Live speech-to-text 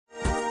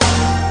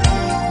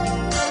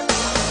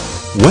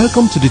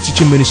Welcome to the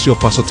teaching ministry of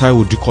Pastor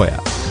Taiwo Dukoya,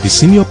 the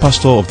senior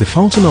pastor of the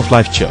Fountain of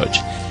Life Church.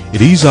 It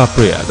is our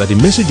prayer that the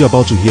message you're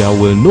about to hear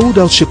will no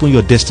doubt shape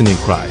your destiny in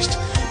Christ.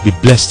 Be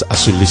blessed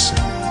as you listen.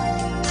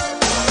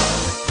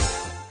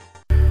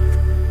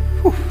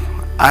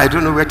 I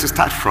don't know where to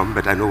start from,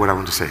 but I know what I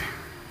want to say.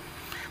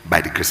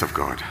 By the grace of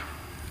God.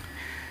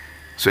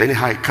 So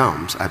anyhow it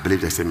comes, I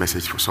believe there's a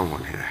message for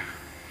someone here.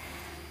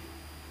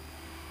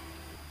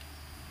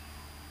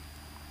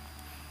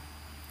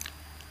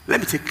 Let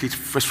me take it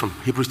first from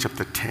Hebrews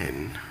chapter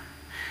 10.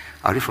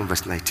 I'll read from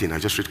verse 19. I'll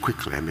just read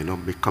quickly. I may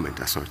not make comment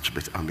as such,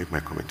 but I'll make my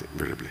comment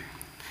invariably.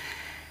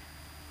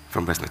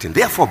 From verse 19.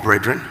 Therefore,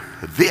 brethren,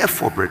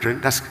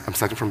 I'm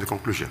starting from the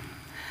conclusion.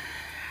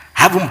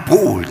 Having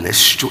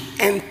boldness to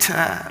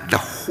enter the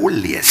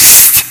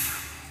holiest,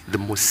 the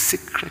most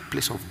sacred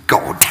place of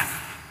God.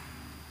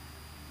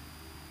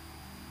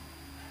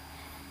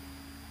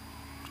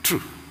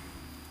 True.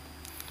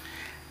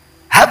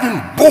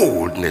 Having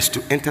boldness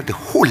to enter the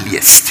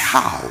holiest.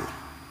 How?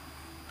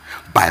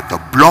 By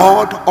the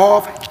blood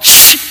of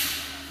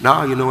Jesus.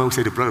 Now, you know when we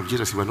say the blood of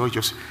Jesus, we're not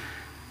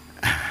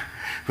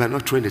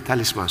throwing the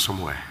talisman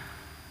somewhere.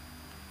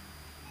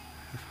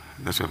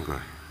 That's where I'm going.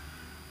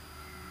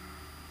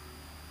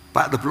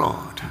 By the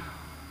blood.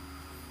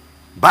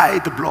 By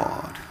the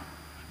blood.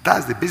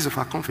 That's the basis of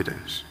our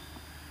confidence.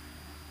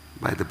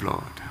 By the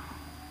blood.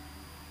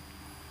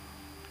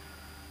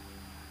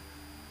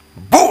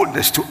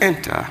 Boldness to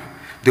enter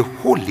the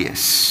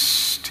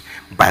holiest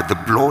by the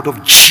blood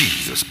of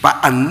Jesus, by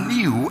a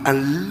new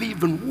and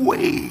living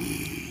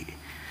way.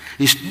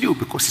 It's new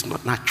because it's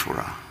not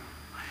natural.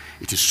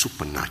 It is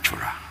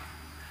supernatural.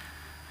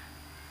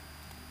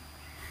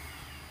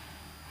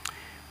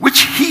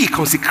 Which he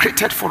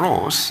consecrated for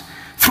us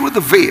through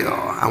the veil.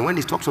 And when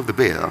he talks of the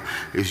veil,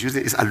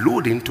 it's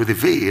alluding to the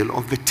veil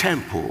of the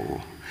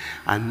temple.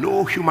 And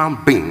no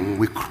human being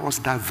will cross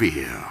that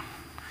veil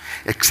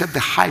except the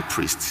high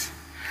priest.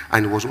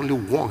 And it was only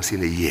once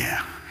in a year.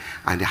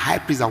 And the high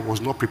priest that was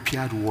not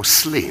prepared was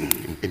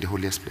slain in the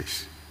holiest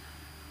place.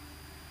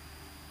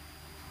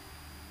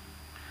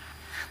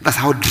 That's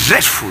how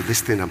dreadful this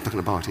thing I'm talking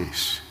about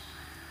is.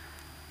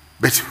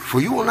 But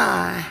for you and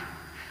I,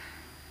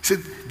 so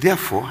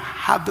therefore,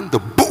 having the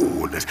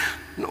boldness.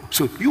 No,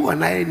 so you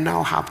and I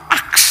now have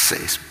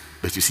access.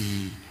 But you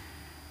see,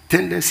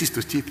 tendencies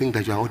to still think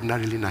that you are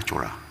ordinarily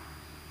natural.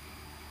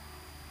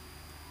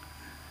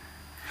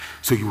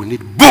 So you will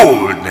need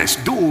boldness.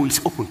 Door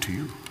is open to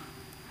you.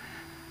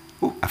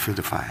 Oh, I feel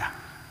the fire.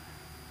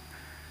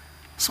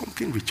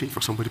 Something will change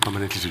for somebody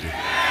permanently today.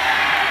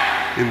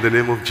 In the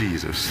name of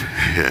Jesus.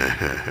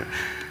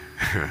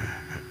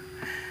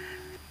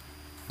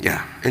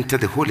 Yeah. Enter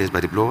the holiest by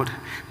the blood,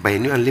 by a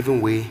new and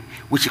living way,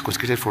 which he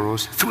consecrated for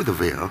us through the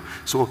veil.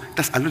 So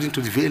that's alluding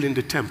to the veil in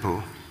the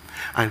temple.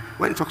 And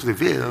when he talks the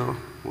veil,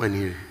 when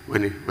he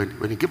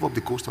gave up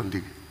the ghost on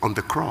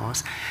the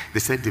cross, they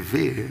said the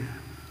veil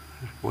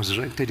was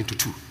rented into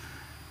two.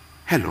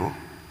 Hello?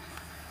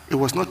 It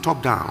was not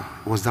top down,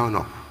 it was down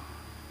up.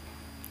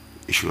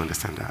 You should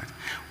understand that.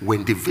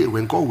 When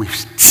God will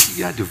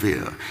tear the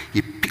veil,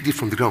 he picked it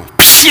from the ground.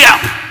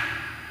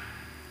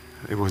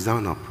 It was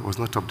down up, it was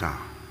not top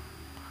down.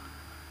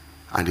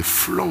 And he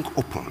flung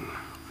open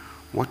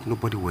what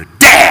nobody would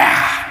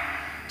dare.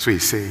 So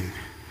he's saying,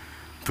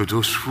 to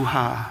those who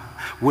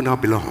now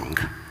belong,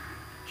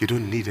 you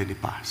don't need any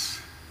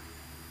pass.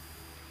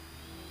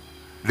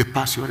 The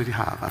pass you already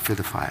have, I feel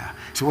the fire.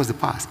 So what's the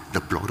pass? The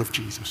blood of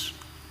Jesus.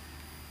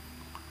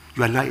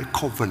 You are now a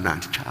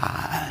covenant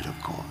child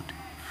of God.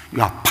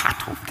 You are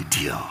part of the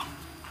deal.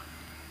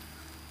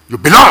 You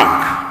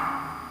belong.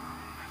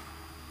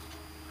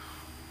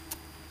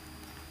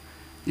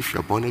 If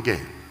you are born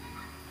again.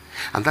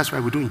 And that's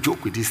why we don't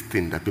joke with this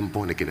thing that being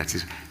born again, that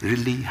is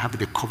really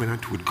having a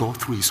covenant with God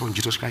through his son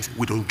Jesus Christ.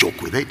 We don't joke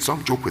with it.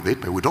 Some joke with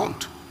it, but we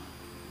don't.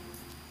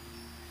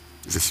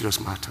 It's a serious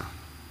matter.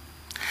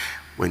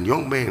 When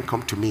young men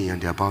come to me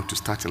and they're about to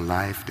start in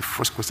life, the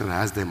first question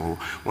I ask them, or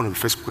one of the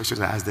first questions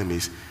I ask them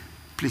is,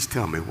 please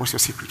tell me, what's your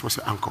secret? What's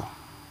your anchor?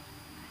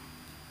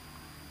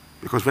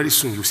 Because very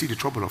soon you'll see the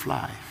trouble of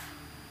life.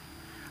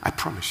 I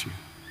promise you.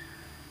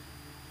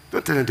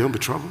 Don't tell them there won't be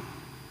trouble.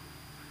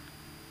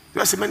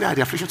 There are so many are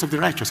the afflictions of the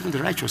righteous. Even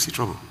the righteous see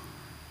trouble.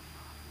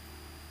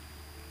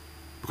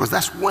 Because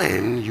that's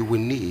when you will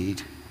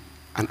need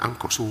an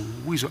anchor. So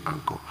who is your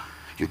anchor?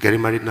 You're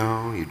getting married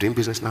now, you're doing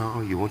business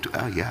now, you want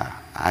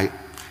to,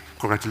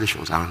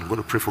 congratulations, I'm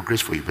going to pray for grace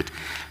for you, but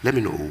let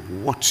me know,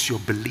 what's your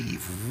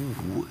belief?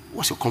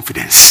 What's your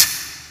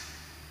confidence?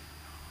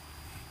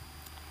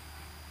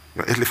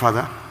 Your earthly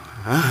father?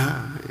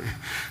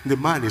 The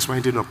man is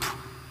winding up.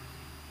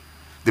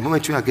 The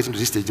moment you are getting to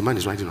this stage, the man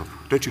is winding up.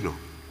 Don't you know?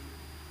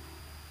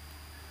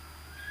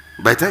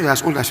 By the time you're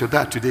as old as your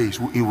dad today,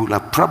 he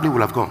probably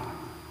will have gone.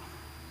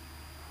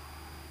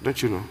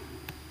 Don't you know?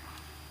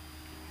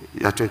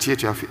 You are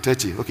 28, you are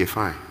 30. Okay,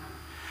 fine.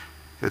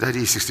 Your daddy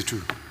is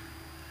 62.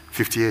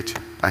 58.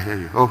 I hear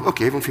you. Oh,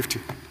 okay, even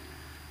 50.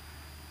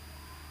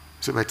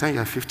 So by the time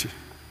you are 50,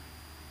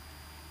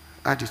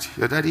 add it.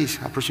 Your daddy is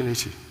approaching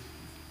 80.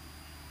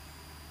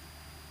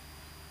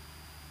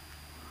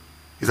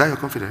 that your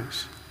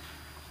confidence?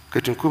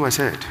 Ketun Kuma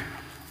said,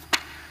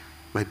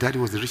 my daddy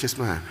was the richest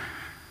man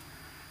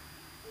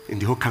in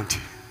the whole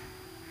county.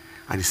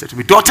 And he said to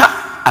me, daughter,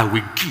 I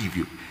will give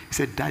you. He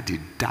said, daddy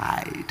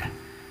died.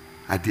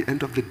 At the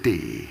end of the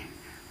day,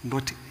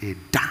 not a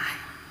dime.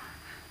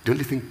 The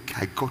only thing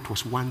I got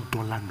was $1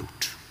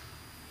 note.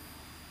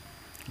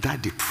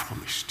 Daddy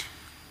promised.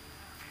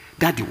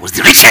 Daddy was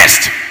the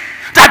richest.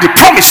 Daddy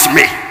promised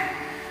me.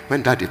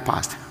 When daddy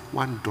passed,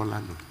 $1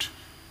 note.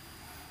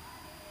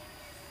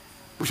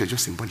 Which are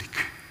just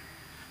symbolic.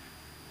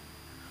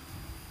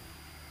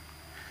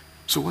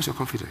 So what's your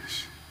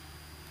confidence?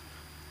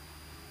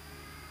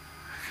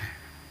 Okay.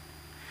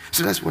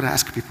 So that's what I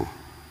ask people.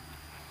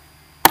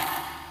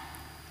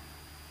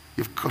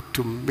 You've got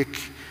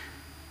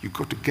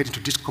to get into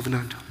this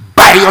covenant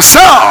by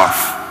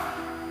yourself.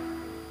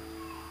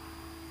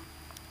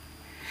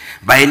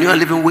 By a new and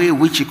living way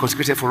which he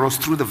consecrated for us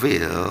through the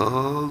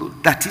veil,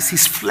 that is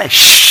his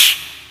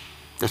flesh.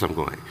 That's where I'm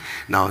going.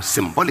 Now,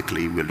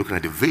 symbolically, we're looking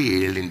at the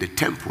veil in the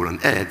temple on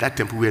earth, that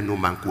temple where no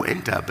man could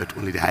enter, but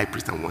only the high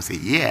priest and once a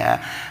year,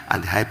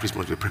 and the high priest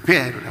must be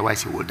prepared,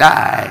 otherwise he will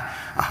die.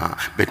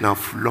 But now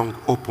flung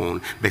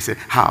open, they said,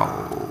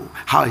 how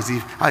is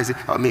it,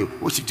 I mean,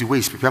 what's the way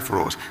he's prepared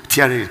for us?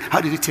 Tearing it. How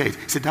did he tear it?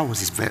 He said that was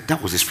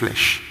his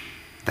flesh.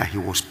 That he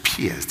was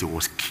pierced, he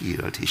was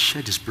killed, he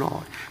shed his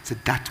blood. He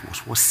said that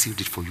was what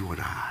sealed it for you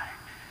and I.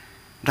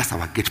 That's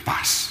our gate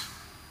pass.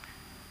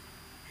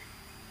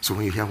 So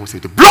when you hear one say,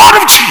 the blood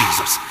of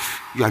Jesus,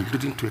 you are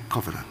alluding to a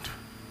covenant.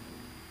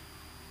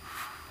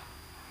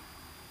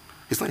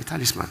 It's not a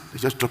talisman. You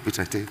just drop it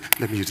and say,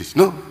 let me use it.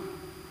 No.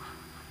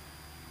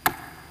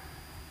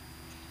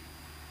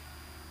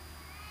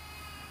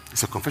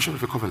 It's a confession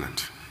of a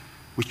covenant,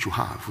 which you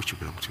have, which you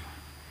belong to.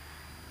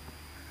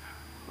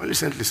 Well,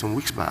 recently, some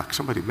weeks back,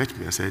 somebody met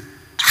me and said,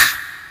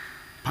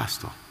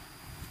 Pastor,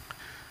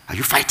 are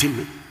you fighting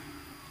me?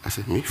 I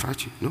said, me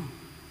fight you? No.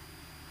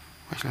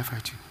 Why should I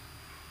fight you?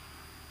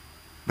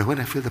 But when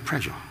I feel the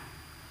pressure,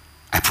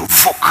 I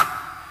provoke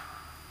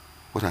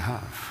what I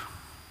have.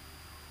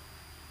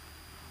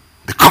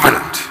 The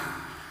covenant.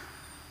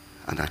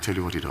 And I'll tell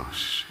you what it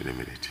does in a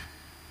minute.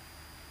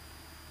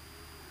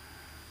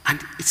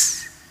 And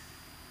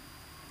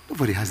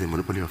nobody has a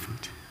monopoly of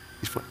it.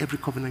 It's for every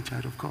covenant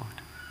child of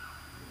God.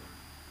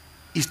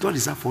 It's not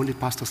reserved for only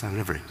pastors and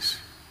reverends.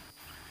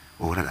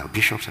 Or rather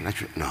bishops and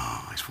actually. No,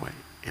 it's for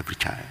every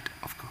child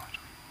of God.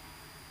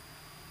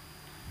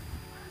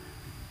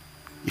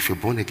 If you're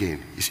born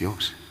again, it's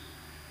yours.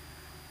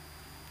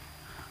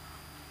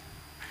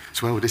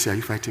 So why would they say, are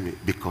you fighting me?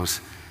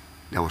 Because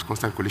there was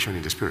constant collision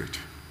in the spirit.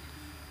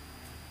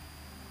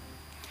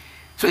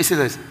 So he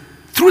says,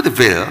 through the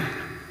veil,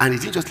 and he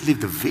didn't just leave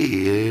the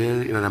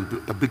veil in an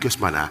ambiguous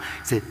manner.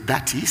 He said,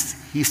 that is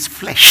his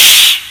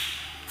flesh.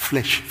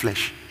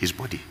 Flesh, his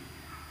body.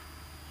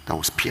 That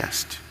was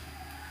pierced.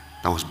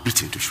 That was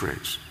beaten to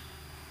shreds.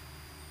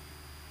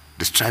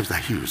 The stripes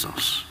that heals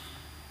us.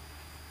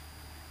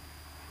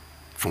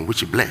 From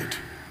which he bled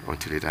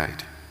until he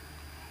died.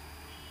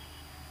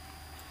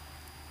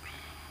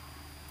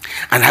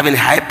 And having a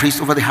high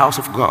priest over the house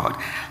of God,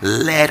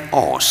 let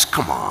us,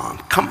 come on,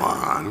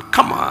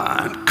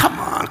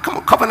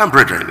 covenant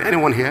brethren.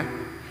 Anyone here?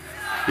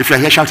 If you're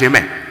here, shout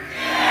amen.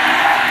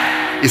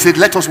 He said,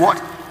 let us what?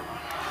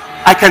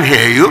 I can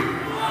hear you.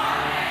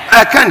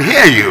 I can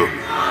hear you.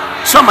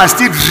 Some are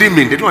still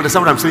dreaming. They don't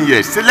understand what I'm saying yet.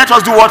 He said, let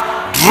us do what?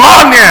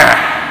 Draw near.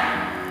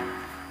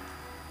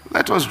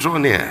 Let us draw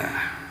near.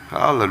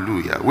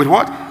 Hallelujah. With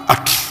what? A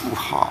true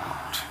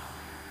heart.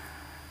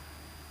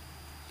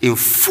 In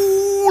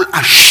full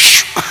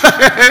assurance.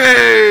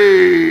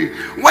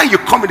 When you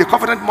come in the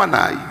covenant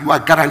manner, you are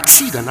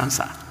guaranteed an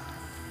answer.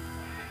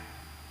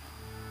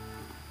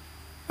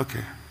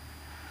 Okay.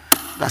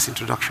 That's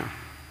introduction.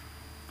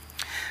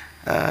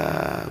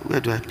 Where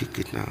do I pick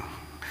it now?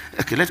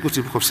 Okay, let's go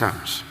to the book of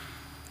Psalms.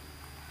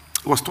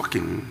 He was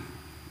talking.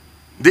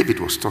 David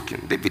was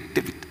talking.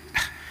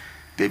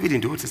 David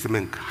in the Old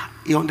Testament,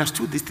 he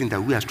understood this thing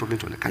that we are struggling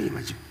to understand. Can you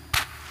imagine?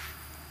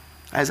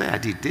 Isaiah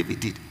did, David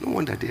did. No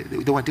wonder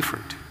they were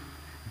different.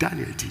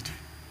 Daniel did.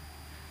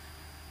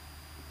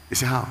 You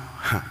say how?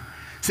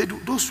 He said,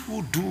 those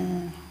who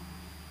do,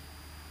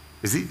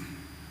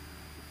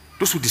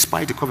 those who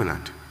despise the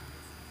covenant,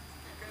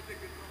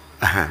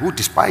 who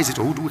despise it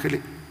or who do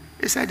wickedly,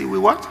 he said, we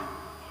what?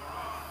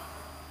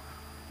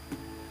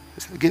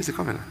 It's against the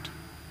covenant.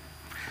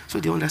 So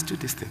they understood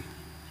this thing.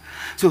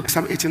 So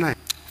Psalm 89,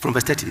 from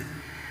verse 30,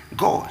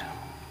 God,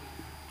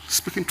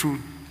 speaking through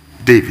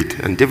David,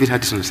 and David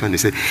had this understanding, he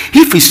said,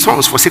 if his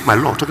sons forsake my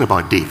law, talking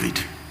about David,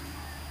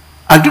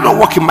 and do not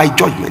walk in my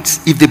judgments,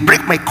 if they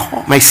break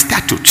my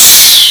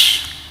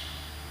statutes,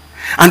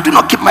 and do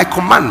not keep my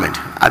commandment.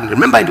 And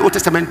remember, in the Old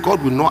Testament,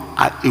 God will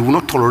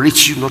not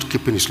tolerate you not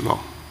keeping his law,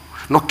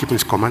 not keeping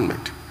his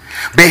commandment.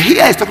 But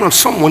here he's talking of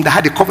someone that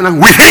had a covenant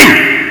with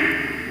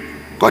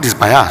him. God is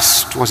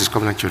biased towards his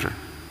covenant children.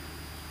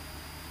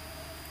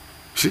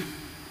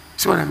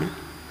 See what I mean?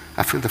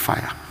 I feel the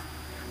fire.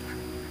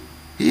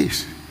 He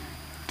is.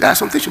 There are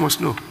some things you must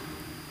know.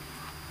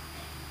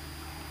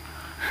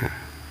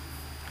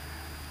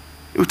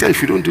 tell you,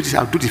 if you don't do this,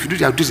 I'll do this. If you do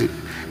this, I'll do this.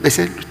 They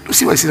said, don't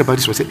see what I said about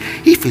this one. Say,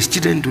 if his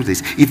children do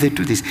this, if they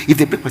do this, if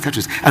they break my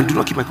statutes and do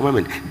not keep my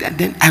commandment,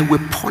 then I will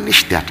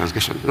punish their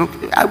transgression.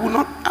 I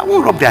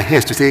won't rub their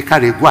heads to say,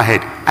 Carry, go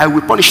ahead. I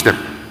will punish them.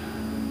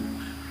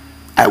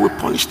 I will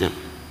punish them.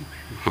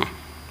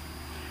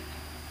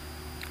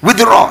 With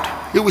the rod,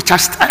 he will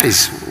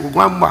chastise.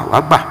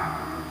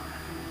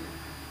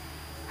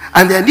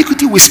 And the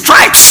iniquity with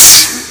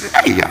stripes.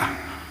 Yeah.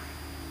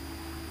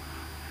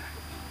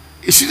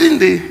 You see in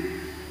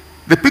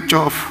the picture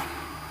of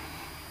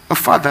a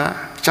father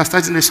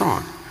chastising the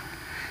son.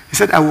 He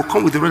said, I will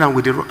come with the rod and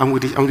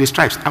with the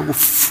stripes. I will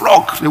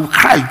flog. They will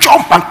cry,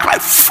 jump and cry,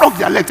 flog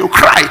their legs. They will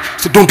cry.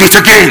 So don't do it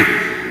again.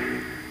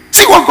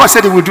 See what God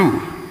said he will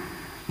do.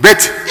 But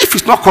if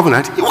it's not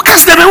covenant, he will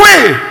cast them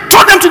away.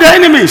 Throw them to their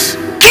enemies.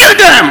 Kill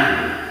them.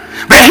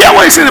 But hear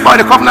what he said about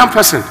the covenant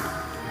person.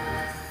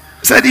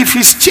 He said, if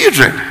his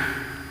children,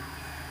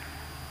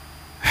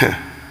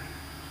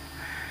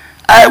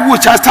 I will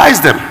chastise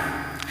them.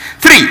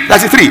 3,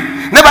 that's 3.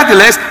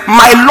 Nevertheless,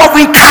 my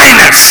loving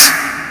kindness,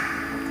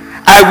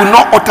 I will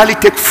not utterly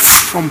take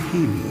from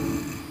him,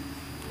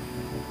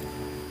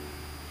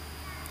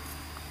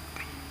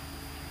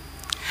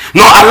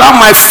 nor allow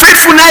my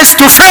faithfulness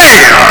to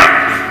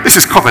fail. This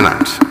is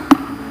covenant.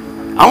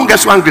 I won't get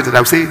so angry that I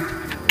will say,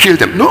 kill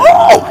them. No,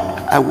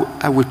 I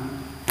will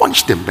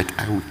punish them, but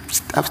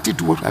I'll still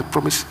do what I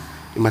promised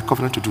in my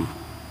covenant to do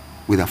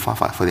with their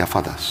father, for their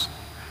fathers.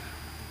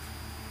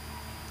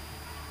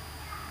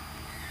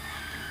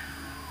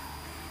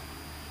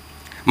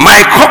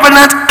 My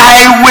covenant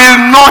I will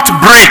not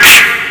break,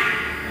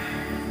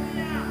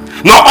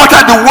 nor utter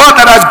the word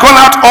that has gone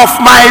out of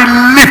my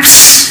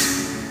lips.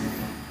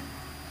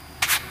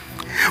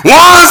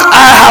 Once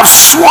I have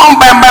sworn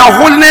by my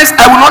holiness,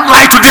 I will not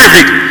lie to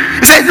David.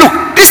 He said, look,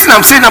 this thing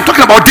I'm saying, I'm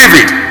talking about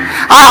David.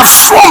 I have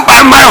sworn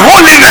by my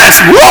holiness.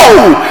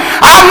 Whoa!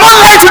 I have not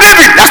lied to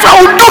David. That's what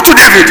I will do to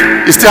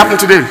David. It's still happening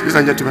today, ladies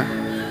and gentlemen.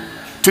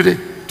 Today.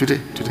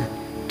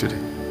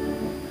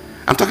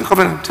 I'm talking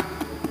covenant.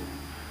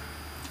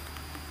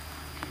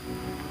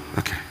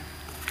 Okay.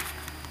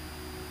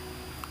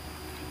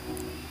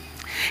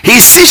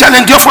 His seed shall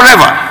endure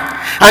forever,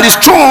 and his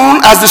throne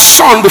as the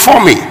sun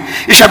before me.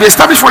 It shall be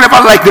established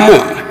forever like the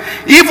moon,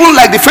 even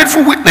like the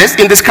faithful witness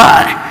in the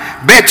sky.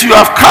 But you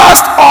have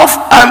cast off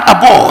and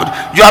abhorred.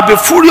 You have been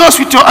furious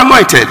with your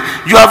anointed.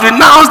 You have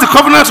renounced the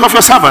covenant of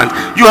your servant.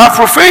 You have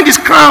profaned his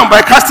crown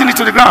by casting it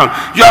to the ground.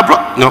 You have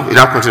brought... No, it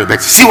has continued back.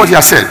 See what he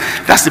has said.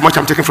 That's the much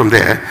I'm taking from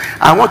there.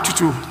 I want you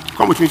to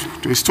come with me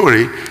to a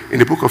story in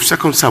the book of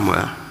 2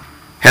 Samuel.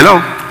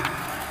 Hello?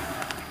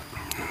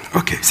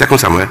 Okay, 2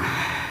 Samuel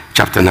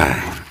chapter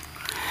 9.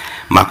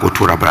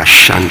 Makotura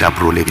brashanda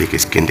brolebeke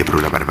skende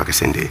brola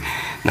barbakesende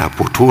na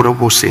potura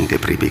bosende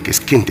prebeke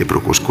skende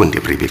brokos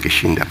konde prebeke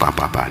shinda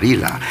papa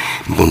barila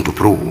mundu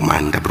pro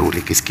manda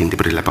broleke skende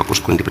brela pakos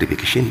konde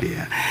prebeke shinde.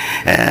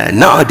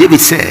 Now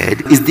David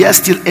said, is there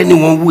still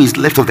anyone who is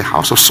left of the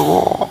house of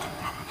Saul,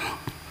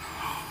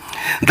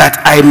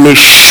 that I may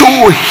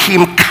show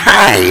him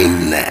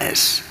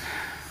kindness?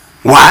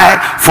 Why?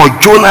 For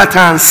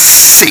Jonathan's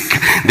sake.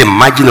 The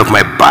margin of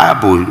my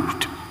Bible,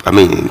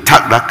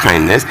 tag that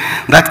kindness,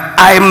 that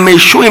I may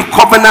show him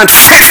covenant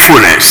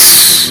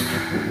faithfulness.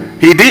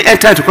 He didn't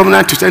enter into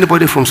covenant to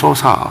anybody from Saul's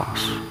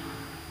house.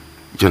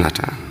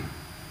 Jonathan.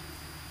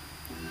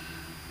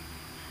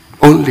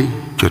 Only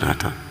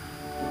Jonathan.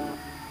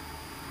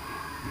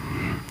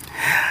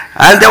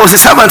 And there was a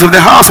servant of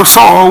the house of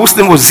Saul whose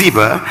name was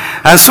Ziba.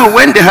 And so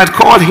when they had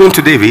called him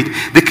to David,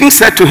 the king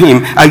said to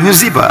him, are you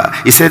Ziba?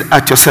 He said,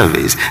 at your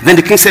service. Then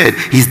the king said,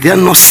 is there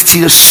not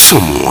still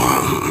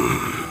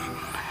someone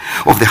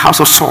of the house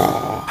of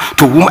Saul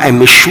to whom I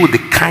may show the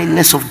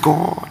kindness of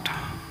God?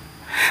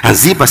 And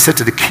Ziba said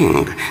to the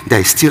king,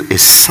 there is still a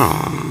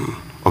son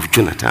of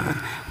Jonathan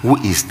who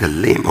is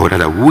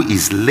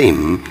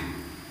lame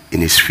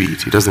in his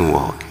feet. He doesn't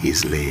walk, he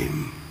is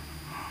lame.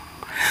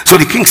 So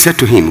the king said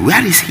to him,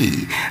 where is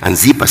he? And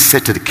Ziba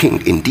said to the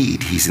king,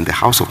 indeed, he is in the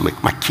house of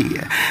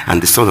Machir and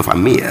the son of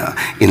Amir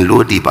in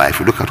Lo-debar. If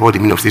you look at all the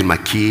meaning of things,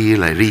 Machir,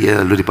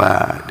 Lyria,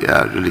 Lo-debar, they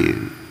are really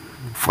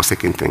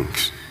forsaken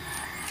things.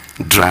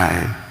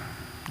 Dry,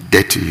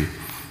 dirty,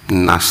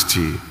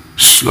 nasty,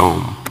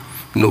 slum,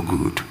 no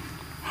good.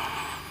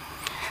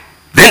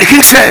 Then the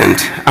king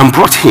sent and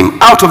brought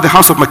him out of the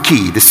house of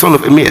Machir, the son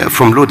of Amir,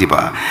 from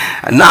Lo-debar.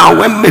 And now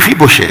when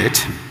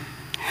Mephibosheth,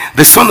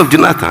 the son of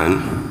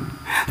Jonathan,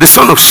 the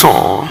son of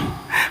Saul,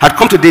 had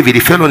come to David,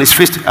 he fell on his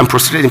face and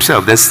prostrated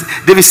himself. Then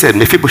David said,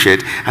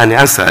 Mephibosheth, and he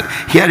answered,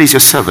 here is your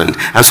servant.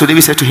 And so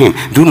David said to him,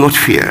 do not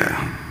fear.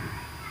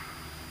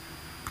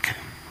 Okay.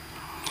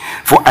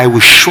 For I will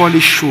surely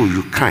show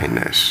you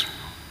kindness.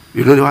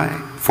 You know why?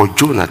 For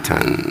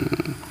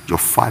Jonathan, your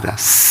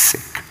father's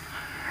sake.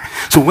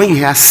 So when you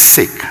hear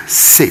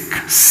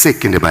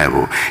sick in the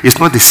Bible, it's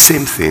not the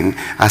same thing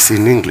as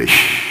in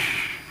English.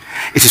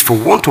 It is for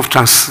want of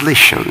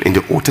translation in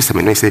the Old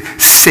Testament. When you say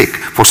sake,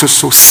 for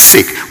so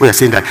sake, we are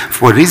saying that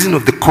for reason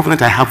of the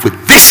covenant I have with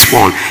this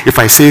one, if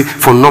I say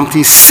for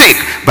Nomti's sake,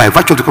 by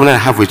virtue of the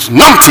covenant I have with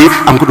Nomti,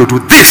 I'm going to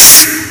do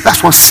this.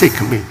 That's what sake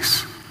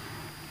means.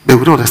 But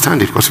we don't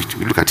understand it because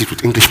we look at it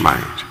with English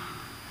mind.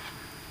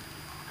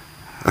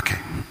 Okay.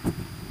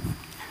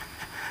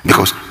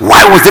 Because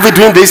why was David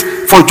doing this?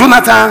 For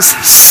Jonathan's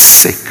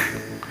sake.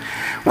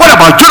 What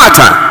about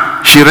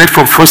Jonathan? She read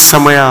from 1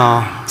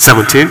 Samuel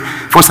 17,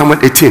 1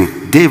 Samuel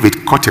 18.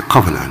 David cut a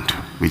covenant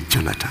with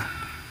Jonathan.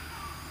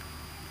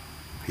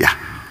 Yeah,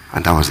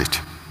 and that was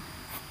it.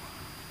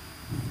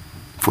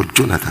 For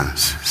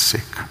Jonathan's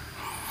sake.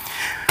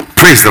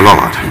 Praise the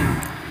Lord.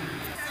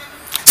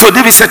 So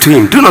David said to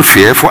him, do not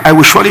fear, for I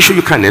will surely show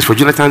you kindness for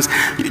Jonathan,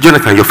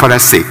 your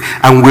father's sake,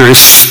 and will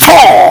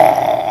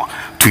restore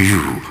to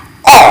you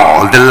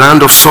all the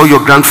land of Saul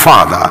your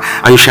grandfather,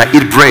 and you shall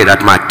eat bread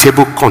at my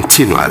table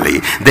continually.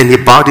 Then he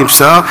bowed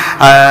himself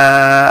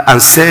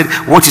and said,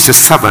 what is a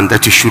servant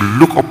that you should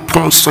look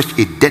upon such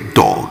a dead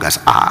dog as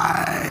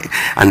I?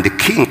 And the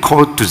king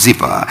called to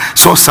Ziba,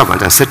 Saul's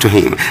servant, and said to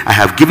him, I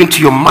have given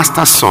to your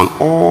master's son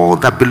all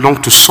that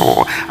belonged to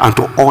Saul and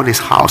to all his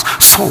house.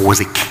 Saul was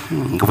a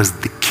king, was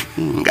the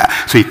king.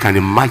 So you can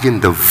imagine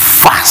the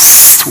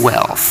vast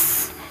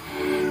wealth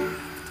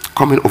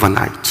coming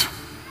overnight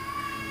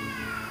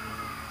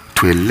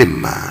to a lame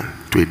man,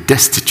 to a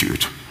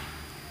destitute.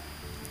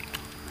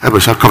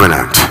 Everybody shout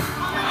covenant.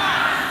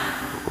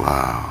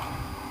 Wow.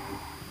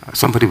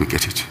 Somebody will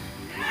get it.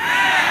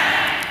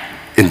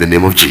 In the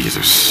name of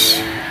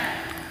Jesus.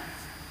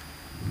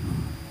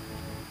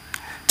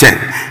 10.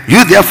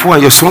 You therefore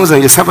and your sons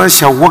and your servants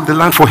shall work the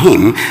land for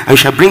him, and you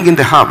shall bring in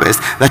the harvest,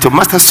 that your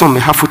master's son may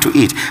have food to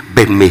eat.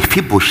 But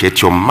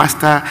Mephibosheth, your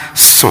master's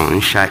son,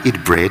 shall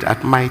eat bread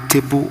at my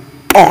table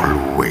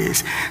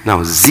always.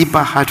 Now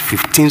Ziba had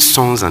 15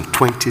 sons and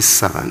 20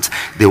 servants.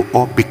 They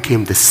all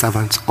became the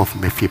servants of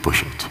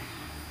Mephibosheth.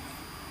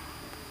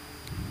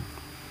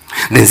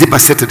 Then Ziba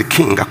said to the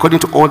king, according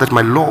to all that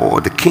my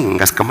lord the king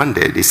has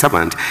commanded his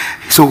servant,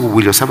 so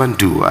will your servant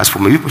do. As for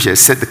Mephibosheth,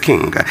 said the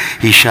king,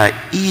 he shall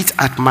eat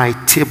at my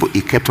table.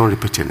 He kept on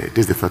repeating it.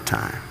 This is the third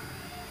time.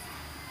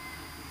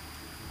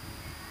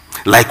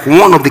 Like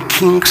one of the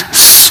king's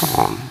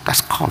son.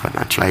 That's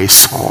covenant. You are a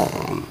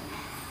son.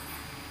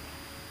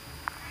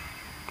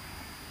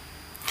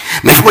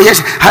 Mephibosheth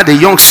had a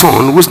young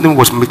son whose name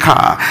was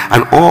Micah,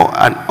 and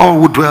all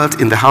who dwelt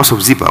in the house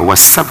of Ziba were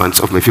servants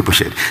of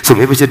Mephibosheth. So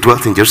Mephibosheth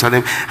dwelt in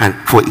Jerusalem, and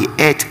for he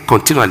ate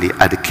continually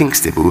at the king's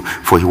table,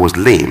 for he was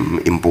lame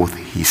in both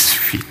his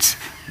feet.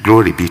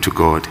 Glory be to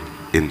God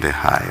in the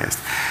highest.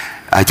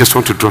 I just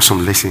want to draw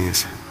some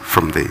lessons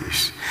from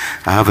this.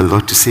 I have a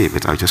lot to say,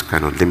 but I'll just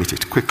kind of limit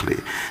it quickly.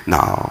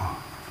 Now,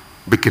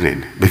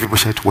 beginning,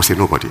 Mephibosheth was a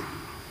nobody.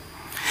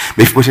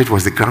 Mephibosheth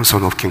was the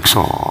grandson of King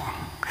Saul.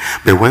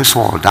 But when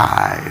Saul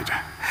died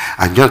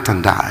and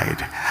Jonathan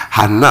died,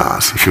 her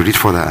nurse, if you read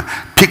further,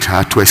 picked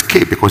her to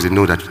escape because they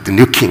know that the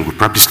new king would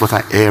probably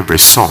slaughter every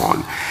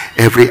son,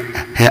 every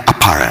hair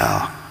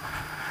apparel.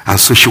 And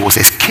so she was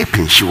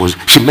escaping. She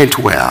meant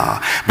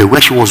well. But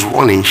where she was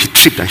running, she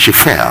tripped and she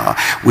fell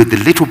with the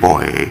little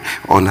boy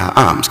on her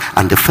arms,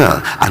 and they fell,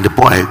 and the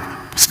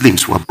boy's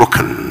limbs were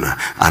broken.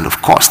 And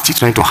of course, she's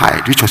trying to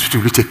hide. Which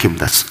hospital will take him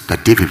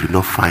that David would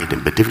not find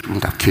him, but David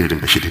wouldn't have killed him,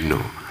 but she didn't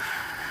know.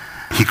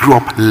 He grew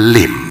up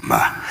lame,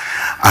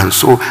 and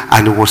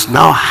he was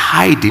now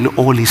hiding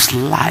all his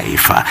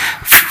life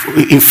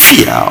in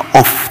fear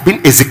of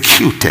being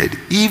executed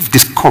if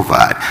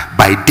discovered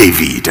by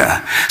David.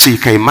 So you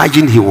can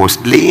imagine he was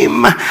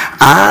lame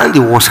and he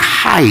was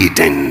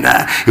hiding.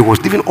 He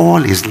was living all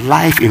his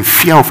life in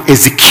fear of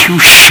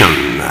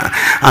execution,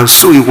 and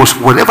so it was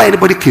whatever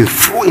anybody can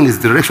throw in his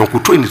direction,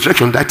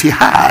 that he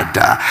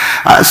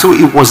had. So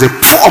he was a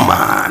poor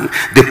man,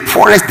 the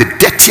poorest, the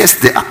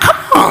dirtiest. Come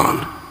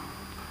on.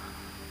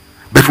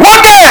 But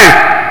one day,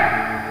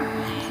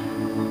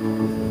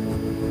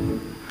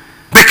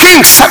 the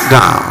king sat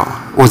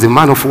down, was a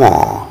man of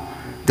war.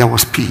 There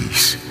was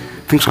peace.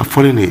 Things were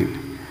falling in.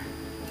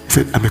 He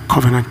said, I'm a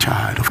covenant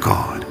child of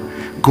God.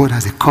 God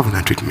has a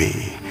covenant with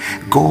me.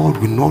 God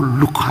will not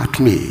look at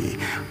me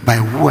by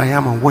who I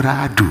am and what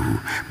I do,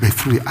 but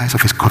through the eyes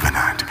of his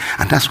covenant.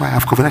 And that's why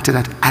I've covenanted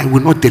that I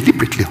will not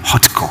deliberately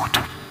hurt God.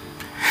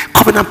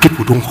 Covenant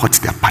people don't hurt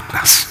their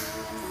partners.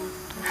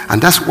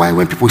 And that's why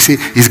when people say,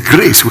 it's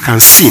grace, we can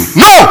sin.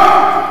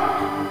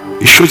 No!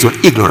 It shows your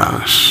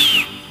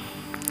ignorance.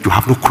 You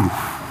have no clue.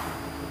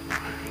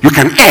 You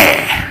can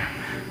err.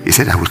 He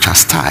said, I will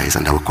chastise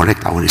and I will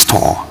correct, I will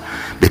restore.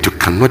 But you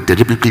cannot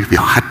deliberately be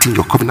hurting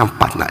your covenant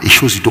partner. It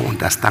shows you don't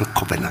understand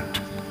covenant.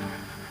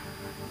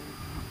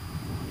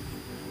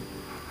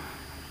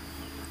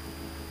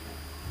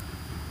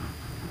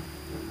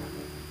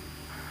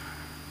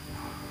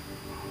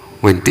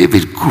 When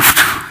David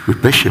goofed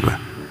with Bathsheba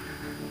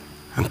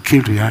and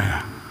killed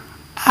Uriah.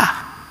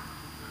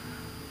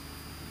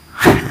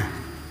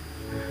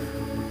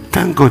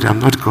 Thank God I'm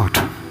not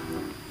God.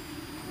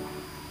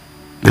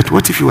 But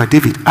what if you are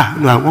David?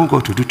 No, I want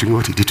God to do to me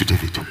what he did to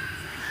David.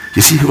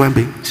 You see human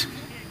beings?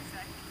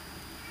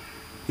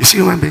 You see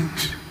human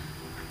beings?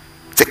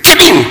 Say,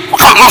 keep in. What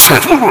kind of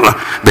nonsense?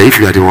 But if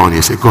you are the one,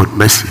 you say, God,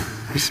 mercy.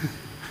 You say,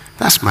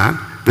 that's man,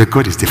 but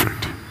God is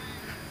different.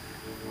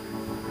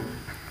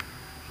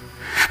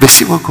 But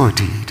see what God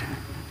did.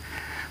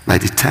 By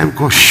the time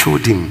God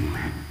showed him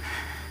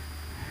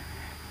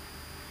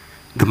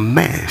the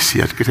mess he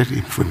had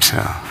created for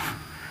himself,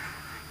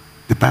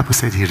 the Bible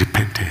said he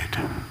repented.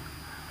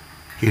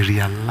 He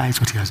realized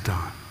what he has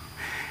done.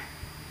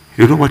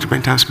 You know what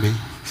repentance means?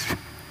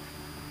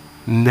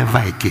 Never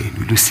again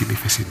will you see me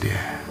facing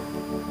there.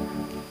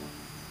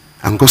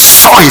 And God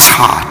saw his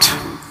heart.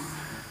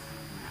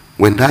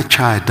 When that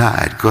child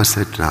died, God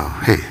said, now,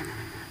 hey,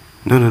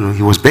 no.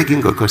 He was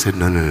begging God. God said,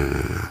 no.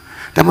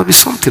 There must be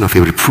something of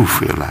a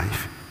reproof in your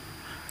life.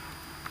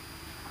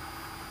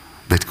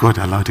 But God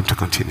allowed him to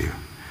continue.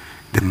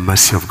 The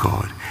mercy of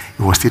God.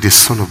 He was still the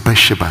son of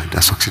Bathsheba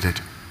that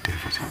succeeded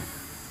David.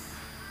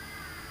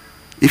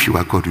 If you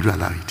are God, would you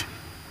allow it?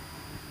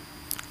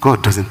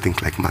 God doesn't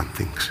think like man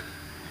thinks.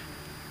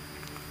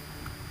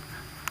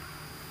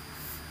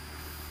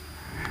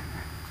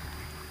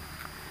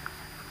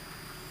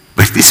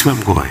 But this is where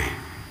I'm going.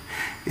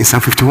 In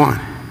Psalm 51,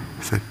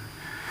 it said,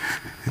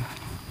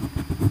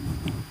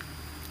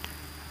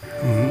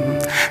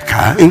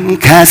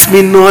 cast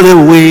me not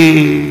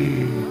away.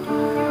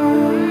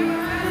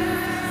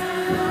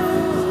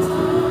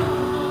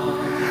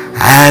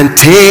 And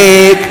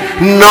take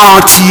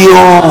not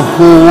your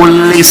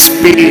Holy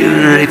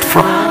Spirit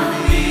from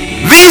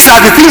me. These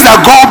are the things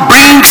that God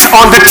brings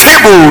on the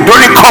table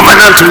during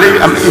covenant.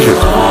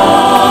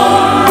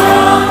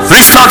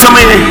 Restore to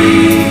me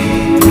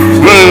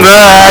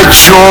the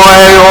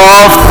joy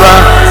of the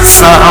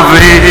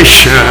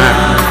salvation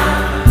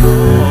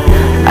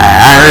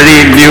and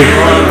renew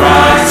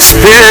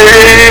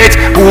spirit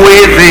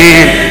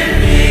within.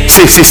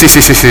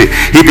 See.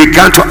 He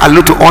began to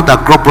allude to all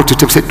that God brought to the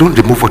table. He said, don't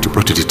remove what you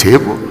brought to the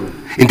table.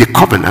 In the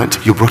covenant,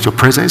 you brought your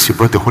presence, you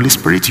brought the Holy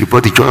Spirit, you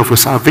brought the joy of your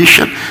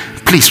salvation.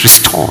 Please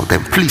restore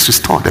them. He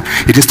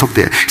didn't stop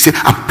there. He said,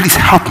 and please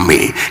help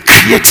me,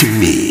 create in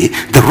me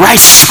the right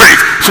spirit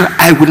so that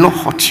I will not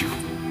hurt you.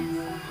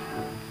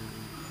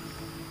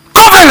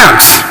 Covenant.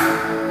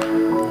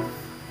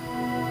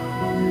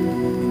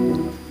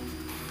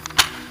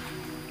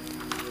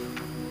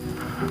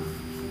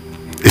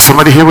 Is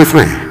somebody here with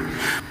me?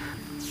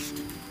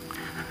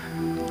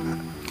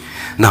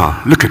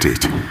 Now, look at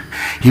it.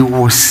 He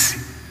was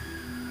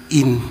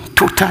in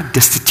total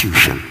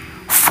destitution,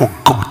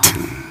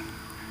 forgotten.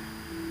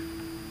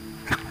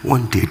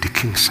 One day the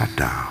king sat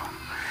down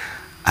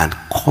and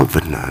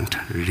covenant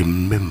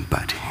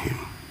remembered him.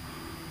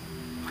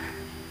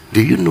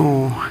 Do you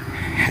know,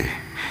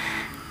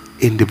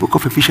 in the book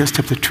of Ephesians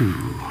chapter 2,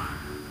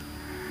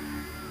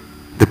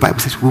 the Bible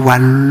says we were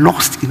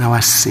lost in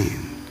our sin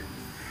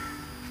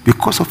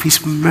because of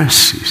his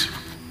mercies.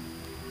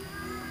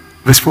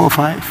 Verse 4 or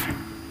 5.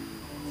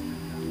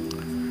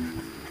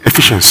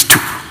 Ephesians 2.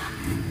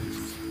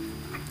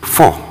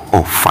 4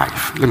 or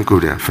 5. Let me go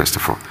there first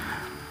of all.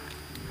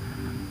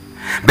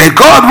 But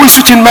God will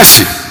switch in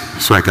mercy.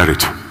 So I got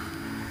it.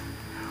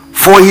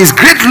 For his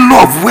great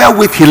love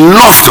wherewith he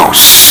loved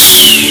us,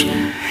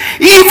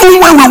 even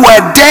when we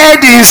were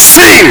dead in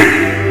sin,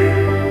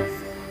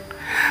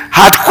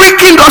 had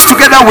quickened us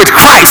together with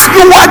Christ.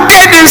 You were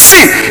dead in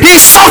sin. He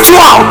sought you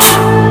out.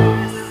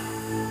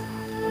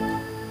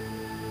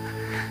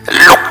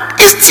 Look,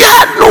 is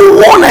there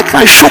no one I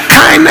can show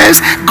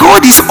kindness?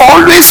 God is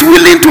always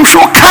willing to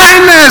show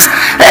kindness.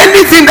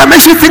 Anything that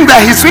makes you think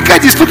that his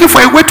wicked is looking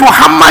for a way to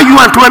hammer you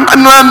and to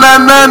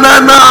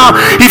no.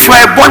 If you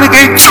are a born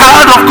again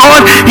child of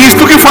God, he's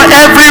looking for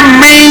every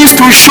means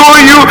to show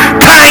you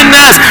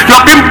kindness. You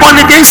have been born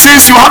again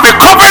since you have a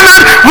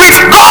covenant with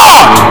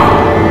God.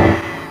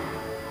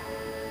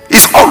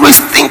 He's always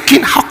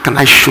thinking, how can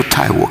I show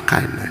Taiwo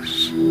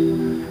kindness?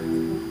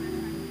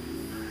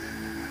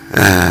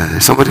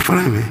 Somebody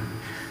follow me?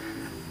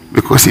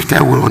 Because if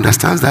Taiwo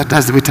understands that,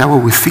 that's the way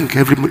Taiwo will think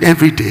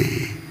every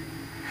day.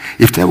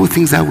 If Taiwo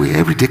thinks that way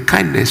every day,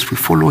 kindness will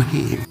follow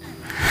him.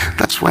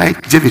 That's why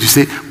David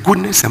say,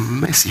 goodness and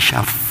mercy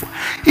shall follow.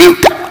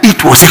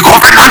 It was a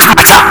covenant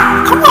matter.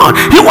 Come on.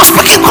 He was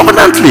speaking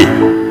covenantly.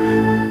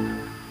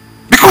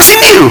 Because he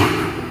knew.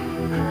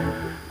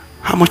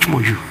 How much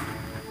more you?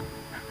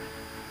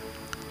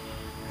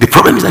 The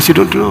problem is that you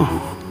don't know.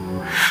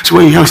 So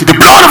when you hear the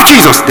blood of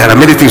Jesus, there are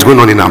many things going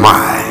on in our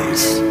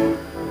minds.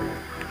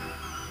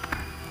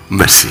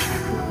 Mercy,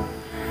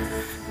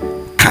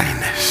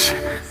 kindness.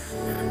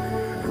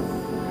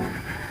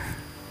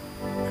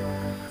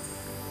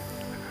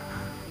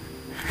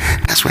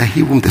 That's why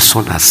he whom the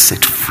Son has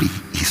set free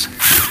is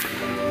free.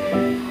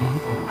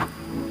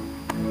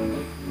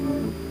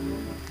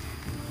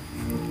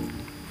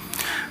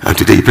 And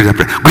today you pray that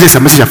prayer. Goodness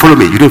and mercy shall follow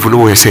me. You don't even know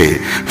what you're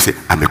saying. You say,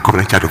 I'm a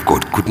covenant child of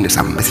God. Goodness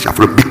and mercy shall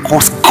follow me.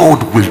 Because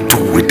God will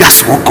do it.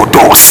 That's what God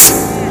does.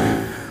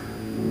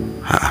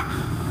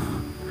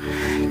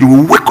 You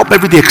will wake up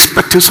every day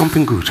expecting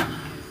something good.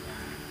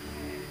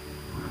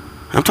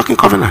 I'm talking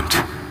covenant.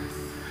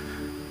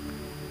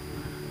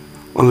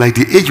 Unlike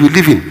the age we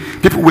live in,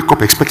 people wake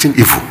up expecting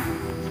evil.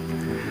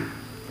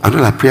 And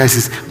all our prayers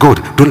is,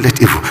 God, don't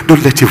let evil,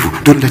 don't let evil,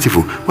 don't let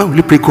evil. Why will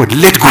you pray, God,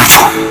 let go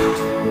evil?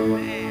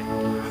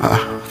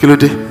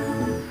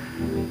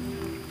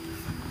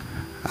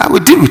 I will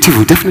deal with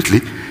evil,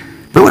 definitely.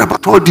 But what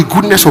about all the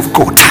goodness of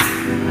God?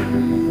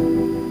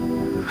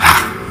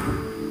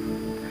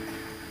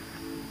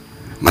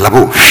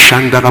 Malabo,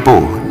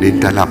 Shandarabo,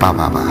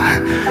 Nindalababa.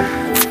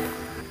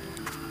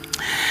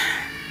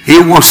 He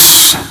was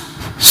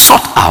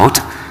sought out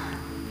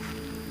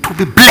to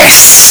be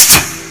blessed.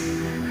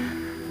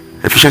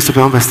 Ephesians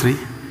chapter 1 verse 3.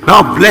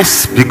 Now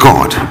blessed be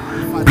God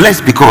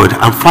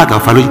and Father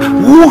of our Lord,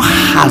 who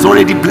has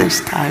already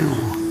blessed you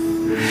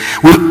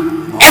with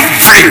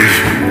every,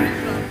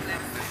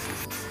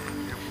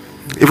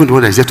 even the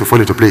one that is yet to fall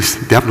into place.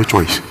 They have no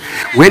choice.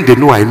 When they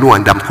know I know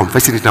and I'm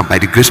confessing it now by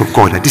the grace of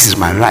God that this is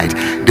my right,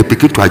 they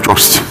begin to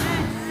adjust.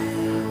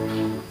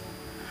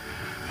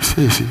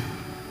 See.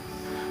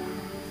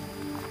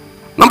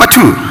 Number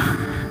 2,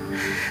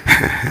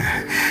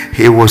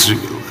 he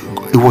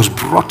was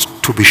brought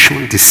to be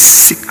shown the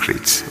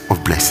secrets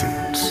of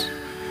blessings.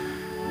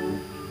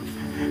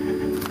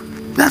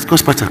 That's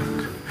God's pattern.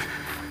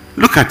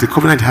 Look at the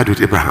covenant he had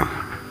with Abraham.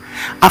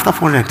 After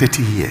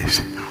 430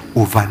 years,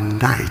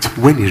 overnight,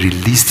 when he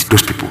released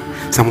those people,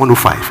 Psalm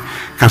 105.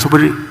 Can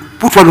somebody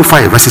put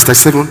 105 verses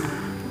 37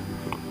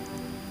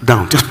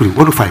 down? Just put it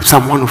 105,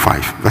 Psalm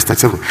 105 verse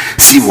 37.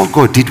 See what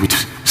God did with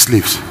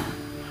slaves.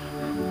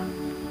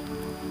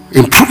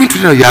 In proving to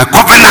them that you are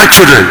covenant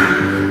children.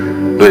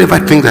 Don't ever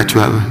think that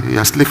you are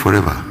a slave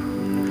forever.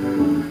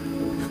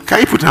 Can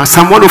you put down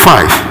Psalm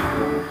 105?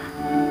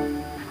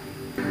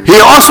 He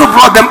also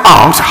brought them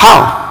out.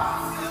 How?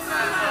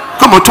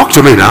 Come on, talk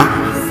to me now.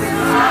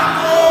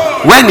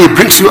 When he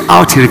brings you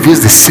out, he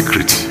reveals the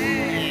secret,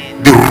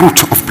 the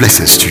root of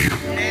blessings to you.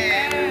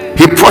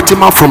 He brought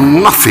him out from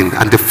nothing,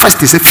 and the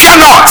first he said, fear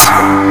not.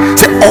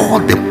 Say,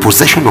 all the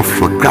possession of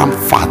your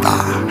grandfather,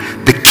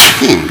 the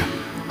king,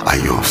 are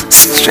yours.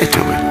 Straight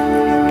away.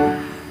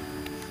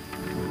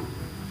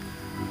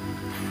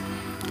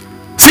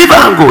 Silver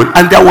and gold,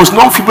 and there was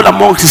no feeble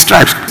amongst his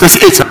tribes. Verse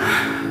 8.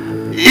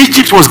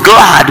 Egypt was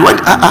glad when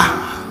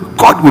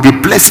God will be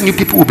blessing you.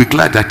 People will be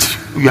glad that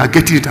you are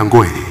getting it and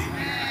going.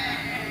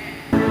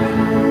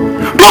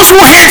 Those who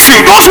hate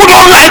you, those who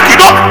don't like you,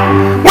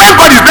 when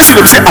God is blessing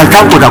them, say, I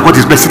thank God that God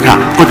is blessing her.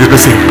 God is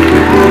blessing.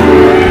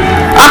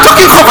 I'm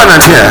talking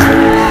covenant here.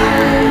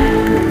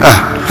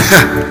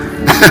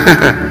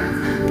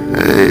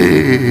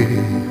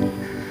 Hey.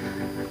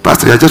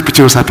 Pastor, you're just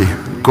picturing us happy.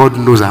 God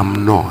knows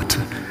I'm not.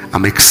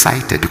 I'm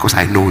excited because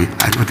I know it.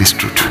 I know this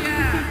truth.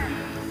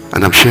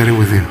 And I'm sharing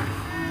with you.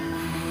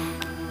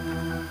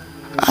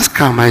 Ask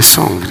her my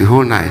song the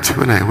whole night.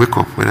 When I wake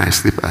up, when I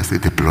sleep, I say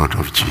the blood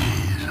of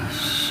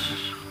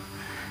Jesus.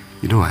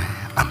 You know why?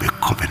 I'm a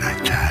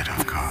covenant child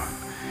of God.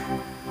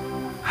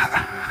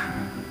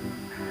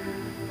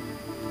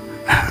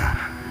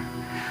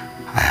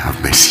 I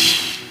have mercy.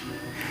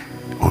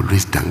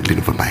 Always dangling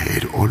over my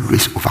head,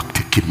 always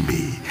overtaking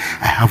me.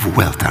 I have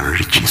wealth and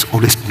riches,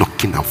 always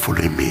knocking and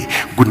following me.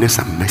 Goodness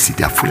and mercy,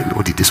 they are following me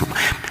all the days of.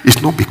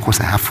 It's not because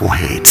I have 4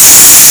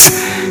 heads.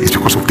 It's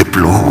because of the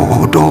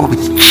blood of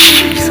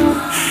Jesus.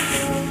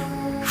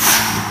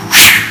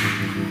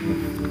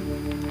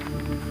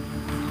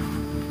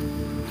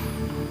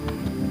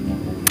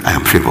 I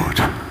am favored.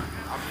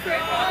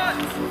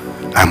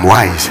 I'm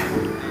wise.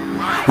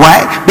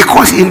 Why?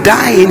 Because in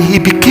dying, he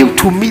became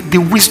to me the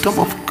wisdom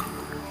of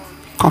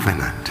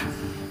covenant.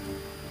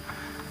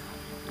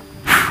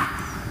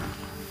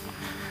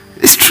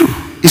 It's true.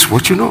 It's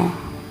what you know.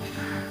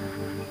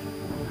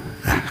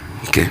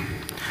 Okay.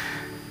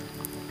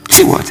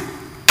 See what?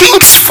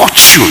 King's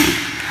fortune,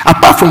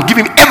 apart from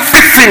giving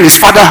everything his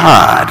father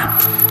had,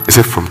 he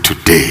said, from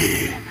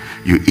today,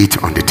 you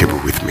eat on the table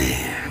with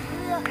me.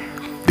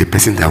 The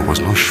person that was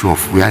not sure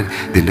of where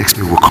the next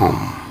meal will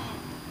come.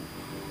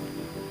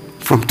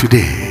 From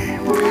today,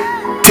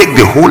 take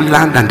the whole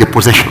land and the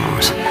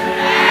possessions,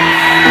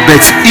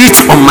 but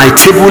eat on my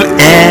table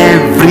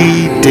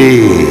every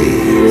day.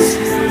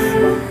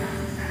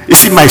 You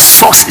see, my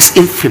source is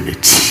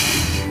infinite.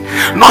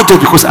 Not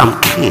just because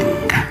I'm king.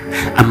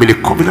 I'm in a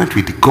covenant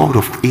with the God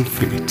of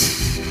infinite.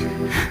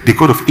 The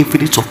God of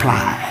infinite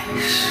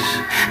supplies.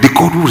 The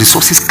God whose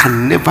resources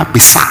can never be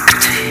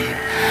sacked.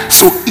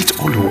 So eat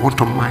all you want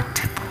on my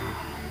table.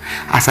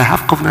 As I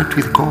have covenant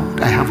with God,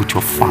 I have with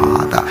your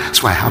father.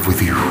 So I have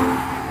with you.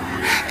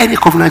 Any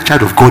covenant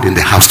child of God in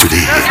the house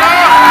today?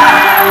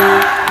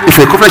 If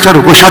you're a covenant child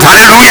of God, shout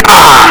hallelujah.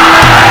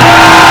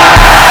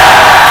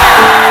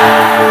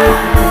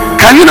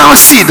 Can you now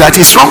see that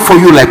it's wrong for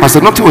you, like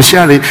Pastor Nothing was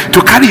sharing, to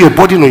carry your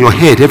burden on your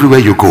head everywhere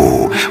you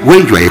go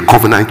when you are a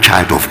covenant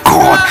child of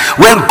God?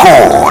 When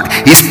God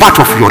is part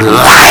of your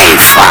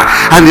life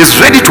and is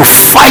ready to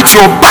fight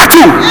your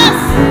battle.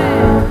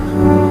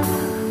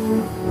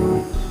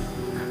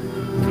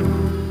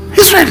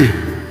 He's ready.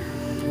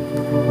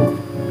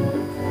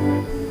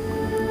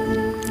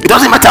 It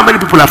doesn't matter how many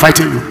people are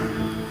fighting you.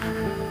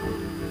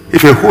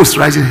 If a host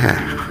rises here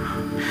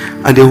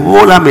and the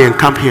whole army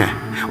encamp here,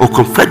 or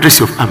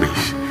confederacy of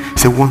armies,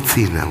 say one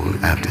thing,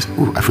 I have this.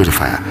 Oh, I feel the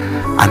fire.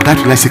 And that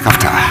will I seek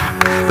after,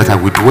 that I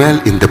will dwell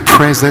in the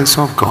presence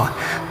of God.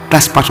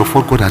 That's part of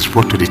what God has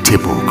brought to the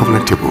table,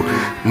 covenant table.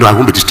 No, I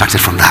won't be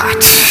distracted from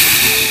that.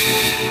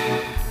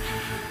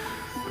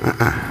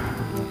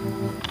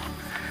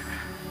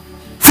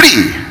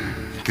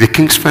 3, the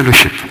King's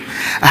Fellowship.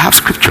 I have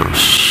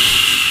scriptures.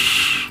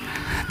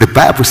 The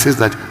Bible says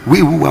that we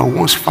who were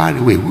once far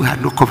away, we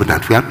had no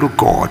covenant, we had no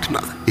God.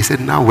 He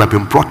said, now we have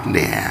been brought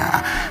near.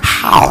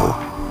 How?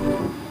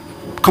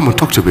 Come on,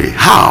 talk to me.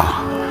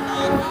 How?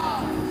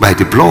 By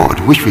the blood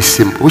which is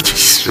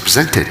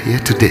represented here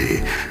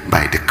today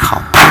by the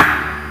cup.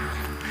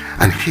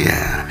 And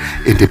here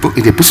in the book,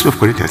 in the Epistle of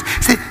Corinthians,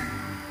 say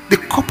the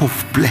cup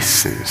of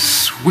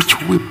blessings which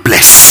we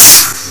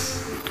bless.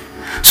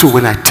 So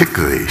when I take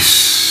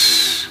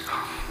this,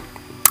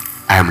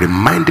 I am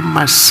reminding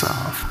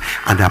myself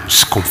and I'm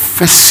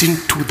confessing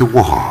to the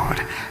world,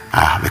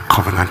 I have a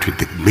covenant with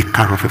the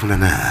maker of heaven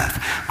and earth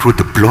through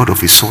the blood of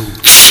his son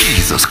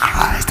Jesus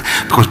Christ,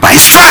 because by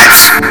his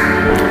stripes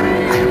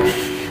I am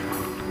healed.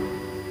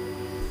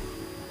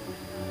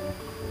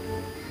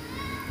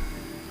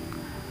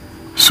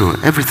 So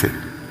everything,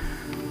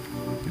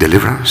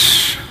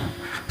 deliverance,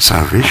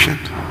 salvation,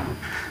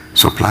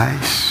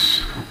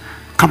 supplies,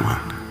 come on,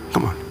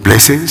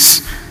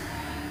 blessings,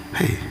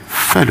 hey,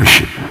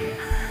 fellowship,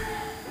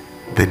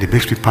 then it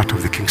makes me part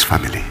of the King's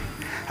family.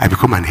 I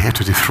become an heir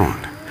to the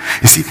throne.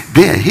 You see,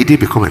 there he did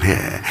become an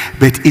heir,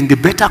 but in the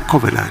better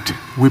covenant,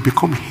 we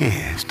become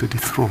heirs to the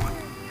throne,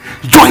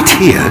 joint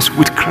heirs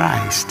with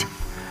Christ.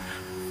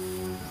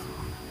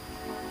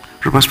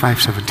 Romans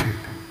 5:17.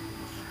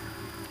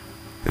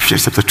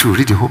 Ephesians chapter 2,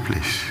 read the whole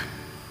place.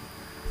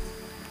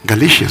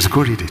 Galatians,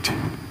 go read it.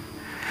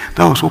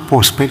 That was what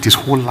Paul spent his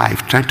whole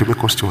life trying to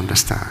make us to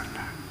understand.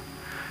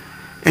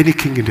 Any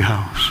king in the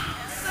house?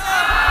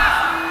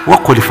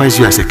 What qualifies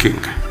you as a king?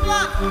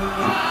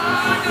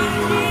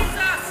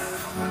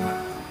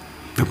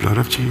 The blood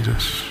of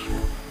Jesus.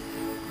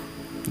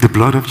 The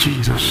blood of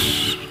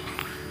Jesus.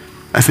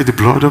 I said the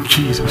blood of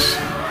Jesus.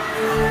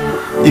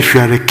 If you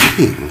are a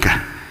king,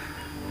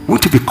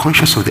 won't you be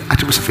conscious of the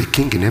attributes of a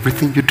king in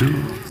everything you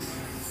do?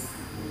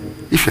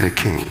 If you are a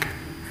king,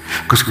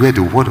 because where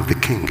the word of the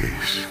king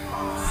is.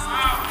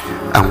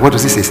 And what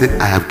does it say? It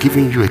said, I have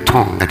given you a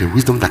tongue and a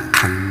wisdom that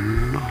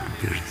cannot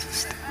be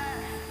resisted.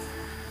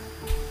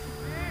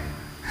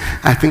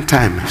 I think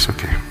time is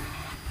okay.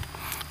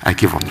 I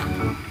give up.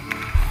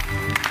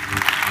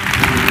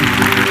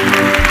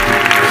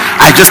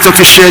 I just thought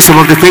to share some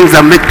of the things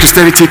that make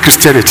Christianity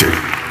Christianity.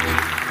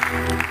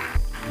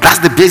 That's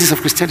the basis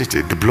of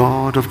Christianity, the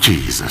blood of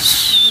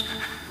Jesus.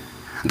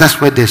 That's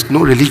why there's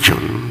no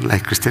religion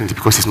like Christianity,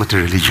 because it's not a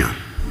religion.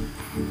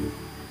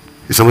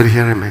 Is somebody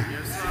hearing me?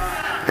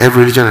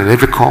 Every religion and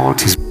every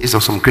cult is based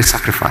on some great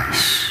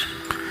sacrifice.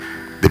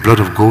 The blood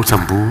of goats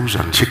and bulls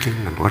and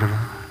chicken and whatever,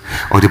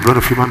 or the blood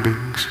of human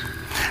beings.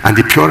 And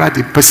the purer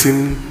the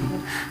person,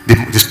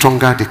 the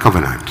stronger the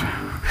covenant.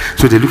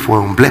 So they look for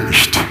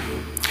unblemished.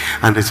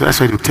 And that's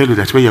why they tell you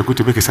that when you're going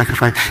to make a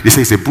sacrifice, they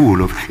say it's a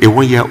bull of a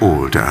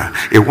 1-year-old, a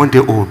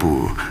 1-day-old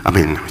bull,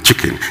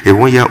 chicken, a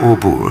 1-year-old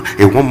bull,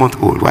 a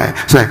 1-month-old. Why?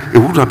 So it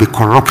would not be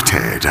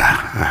corrupted.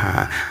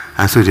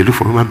 And so they look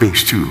for human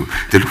beings too.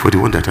 They look for the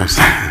one that has.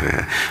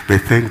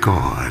 But thank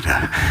God,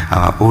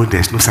 our own,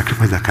 there's no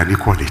sacrifice that can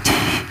equal it.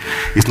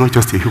 It's not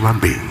just a human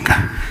being,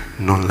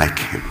 none like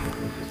him.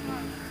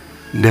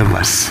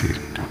 Never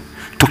sinned.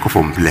 Talk of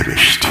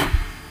unblemished.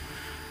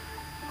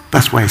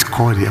 That's why it's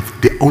called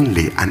the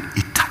only and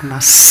eternal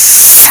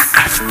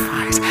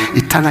sacrifice.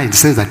 Eternal in the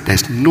sense that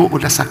there's no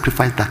other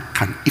sacrifice that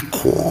can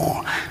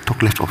equal,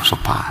 talk less of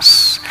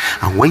surpass.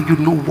 And when you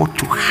know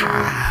what you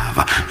have,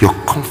 your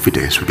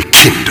confidence will be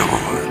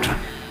kindled.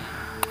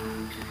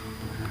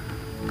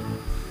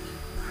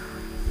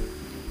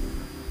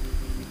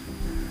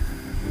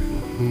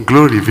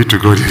 Glory be to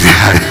God in the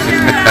high.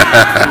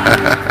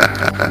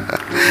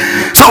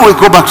 So we'll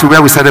go back to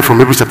where we started from,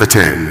 Hebrews chapter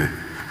 10.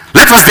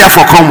 Let us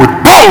therefore come with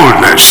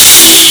boldness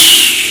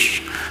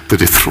to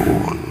the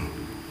throne.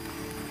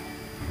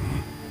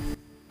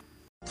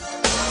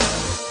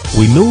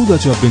 We know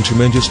that you have been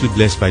tremendously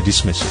blessed by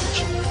this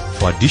message.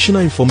 For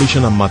additional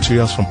information and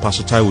materials from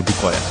Pastor Taiwo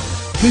Odukoya,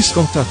 please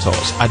contact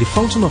us at the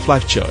Fountain of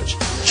Life Church,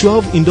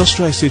 12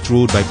 Industrial Estate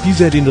Road by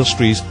PZ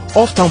Industries,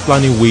 off Town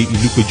Planning Way,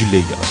 Ilupeju,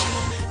 Lagos.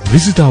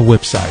 Visit our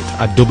website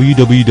at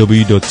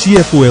www.tfolc.org.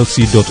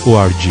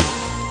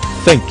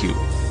 Thank you.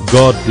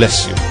 God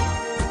bless you.